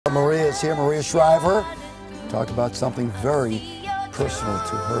Maria is here, Maria Shriver. Talk about something very personal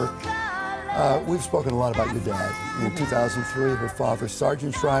to her. We've spoken a lot about your dad. In 2003, her father,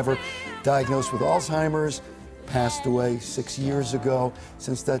 Sergeant Shriver, diagnosed with Alzheimer's, passed away 6 years ago.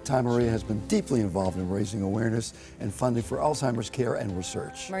 Since that time, Maria has been deeply involved in raising awareness and funding for Alzheimer's care and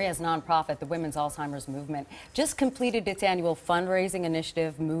research. Maria's nonprofit, the Women's Alzheimer's Movement, just completed its annual fundraising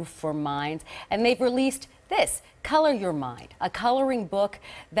initiative, Move for Minds, and they've released this, Color Your Mind, a coloring book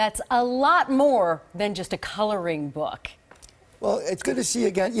that's a lot more than just a coloring book. Well, it's good to see you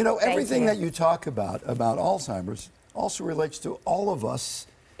again. You know, everything that you talk about Alzheimer's also relates to all of us.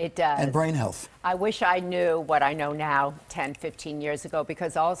 It does. And brain health. I wish I knew what I know now 10, 15 years ago,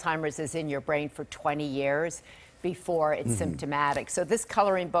 because Alzheimer's is in your brain for 20 years before it's symptomatic. So this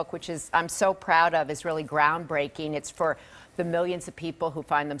coloring book, which is I'm so proud of, is really groundbreaking. It's for the millions of people who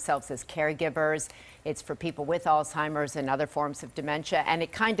find themselves as caregivers. It's for people with Alzheimer's and other forms of dementia. And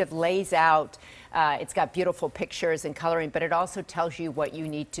it kind of lays out, it's got beautiful pictures and coloring, but it also tells you what you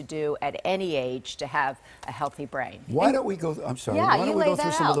need to do at any age to have a healthy brain. Why don't we go, I'm sorry, Yeah, why don't we go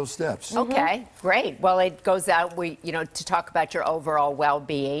through some of those steps? Okay, great. Well, it goes out, to talk about your overall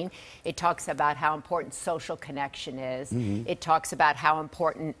well-being. It talks about how important social connection is. It talks about how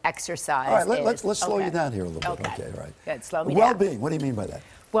important exercise is. All right, is. let's slow you down here a little bit. Okay, right. Good, slow me down. Well-being, what do you mean by that?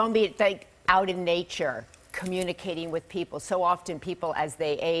 Well-being, like out in nature, communicating with people. So often people, as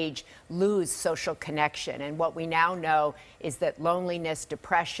they age, lose social connection. And what we now know is that loneliness,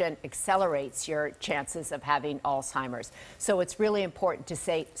 depression accelerates your chances of having Alzheimer's. So it's really important to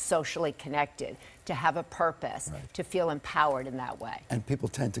stay socially connected, to have a purpose, to feel empowered in that way. And people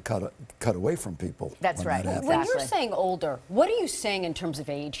tend to cut away from people. That's right. That when you're saying older, what are you saying in terms of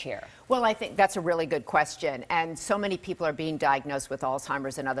age here? Well, I think that's a really good question. And so many people are being diagnosed with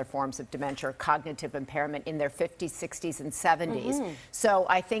Alzheimer's and other forms of dementia or cognitive impairment in their 50s, 60s, and 70s. So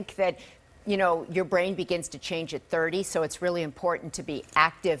I think that, you know, your brain begins to change at 30, so it's really important to be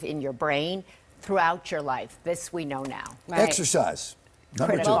active in your brain throughout your life. This we know now. Right. Exercise.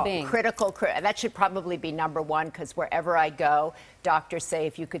 Critical. That should probably be number one, because wherever I go, doctors say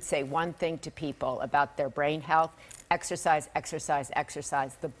if you could say one thing to people about their brain health, exercise, exercise,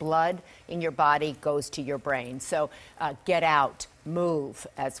 exercise. The blood in your body goes to your brain. So get out, move.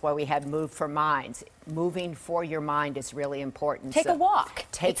 That's why we had Move for Minds. Moving for your mind is really important. Take a walk.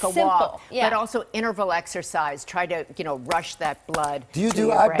 Take a walk. Yeah. But also interval exercise. Try to, rush that blood. Do you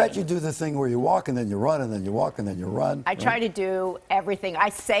do? I bet you do the thing where you walk and then you run and then you walk and then you run. I try to do everything. I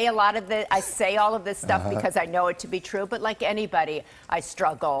say a lot of I say all of this stuff because I know it to be true. But like anybody, I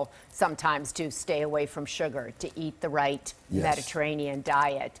struggle sometimes to stay away from sugar, to eat the right Mediterranean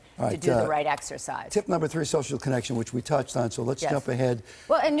diet, to do the right exercise. Tip number 3, social connection, which we touched on. So let's jump ahead.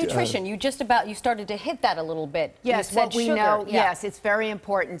 Well, and nutrition, you started to hit that a little bit. Yes, what we know, yes, it's very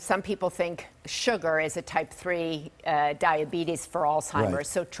important. Some people think sugar is a type 3 diabetes for Alzheimer's.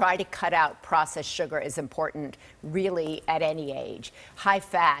 So try to cut out processed sugar is important really at any age. High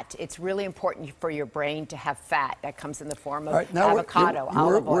fat, it's really important for your brain to have fat. That comes in the form of avocado,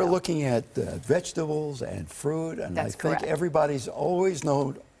 olive oil. We're looking at vegetables and fruit, and I think everybody's always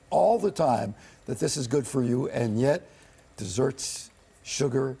known all the time that this is good for you, and yet desserts,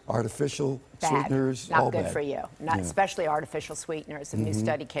 sugar, artificial sweeteners, not all good bad for you. Not especially artificial sweeteners. A new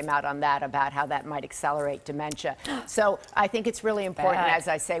study came out on that about how that might accelerate dementia. So I think it's really important, as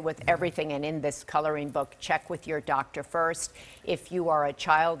I say, with everything, and in this coloring book, check with your doctor first. If you are a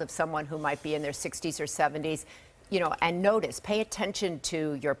child of someone who might be in their 60s or 70s, and notice, pay attention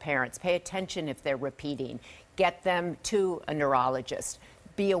to your parents. Pay attention if they're repeating. Get them to a neurologist.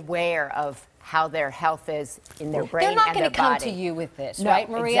 Be aware of how their health is in their brain and their body. They're not going to come to you with this, right,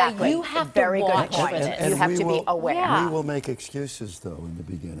 Maria? Exactly. You have to watch for this. You have to be aware. We will make excuses, though, in the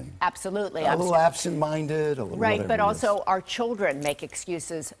beginning. Absolutely. A little absent-minded, a little right, but also our children make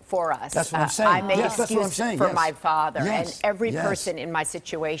excuses for us. That's what I'm saying. I made excuses for my father, and every yes. person in my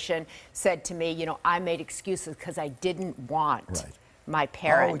situation said to me, I made excuses because I didn't want my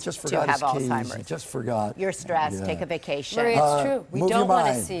parent to have Alzheimer's. He just forgot. You're stressed. Take a vacation. Maria, it's true. We don't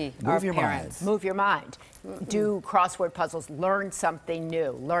want to see our parents. Move your mind. Do crossword puzzles. Learn something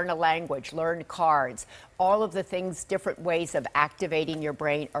new. Learn a language. Learn cards. All of the things, different ways of activating your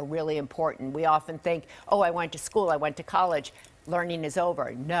brain are really important. We often think, oh, I went to school, I went to college. Learning is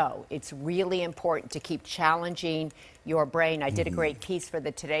over. No, it's really important to keep challenging your brain. I did a great piece for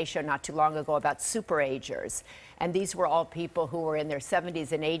the Today Show not too long ago about superagers. And these were all people who were in their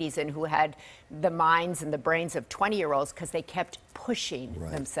 70s and 80s and who had the minds and the brains of 20-year-olds because they kept pushing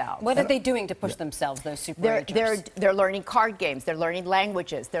themselves. What are they doing to push themselves, those superagers? super they're learning card games, they're learning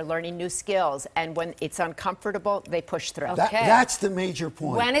languages, they're learning new skills, and when it's uncomfortable, they push through. That's the major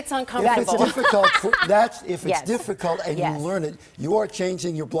point. When it's uncomfortable. If it's difficult, it's difficult and you learn it, you are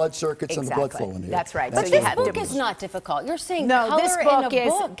changing your blood circuits and the blood flow in here. That's right. But this book is not difficult. You're saying color this book in a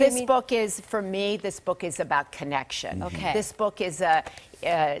book. This book is, for me, this book is about connection. Okay. This book is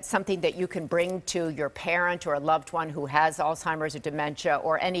something that you can bring to your parent or a loved one who has Alzheimer's or dementia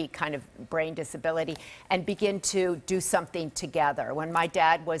or any kind of brain disability and begin to do something together. When my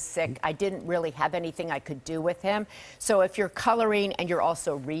dad was sick, I didn't really have anything I could do with him. So if you're coloring and you're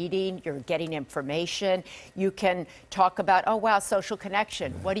also reading, you're getting information, you can talk about, oh, wow, social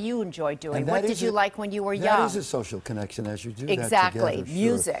connection. What do you enjoy doing? What did you like when you were young? That is a social connection as you do that Exactly. together.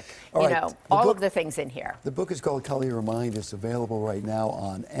 Music, All you right. know, all of the things in here. The book is called Color Your Mind. It's available right now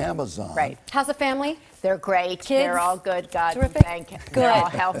on Amazon. Right. How's the family? They're great. Kids? They're all good. God Terrific? thank you. Good. They're all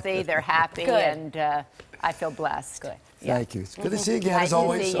healthy. They're happy. Good. And I feel blessed. Good. Thank you. It's good to see you again, Nice as to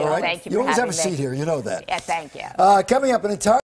always. see you. All right. Thank you You for always have a having me. seat here. You know that. Yeah, thank you. Coming up, an entire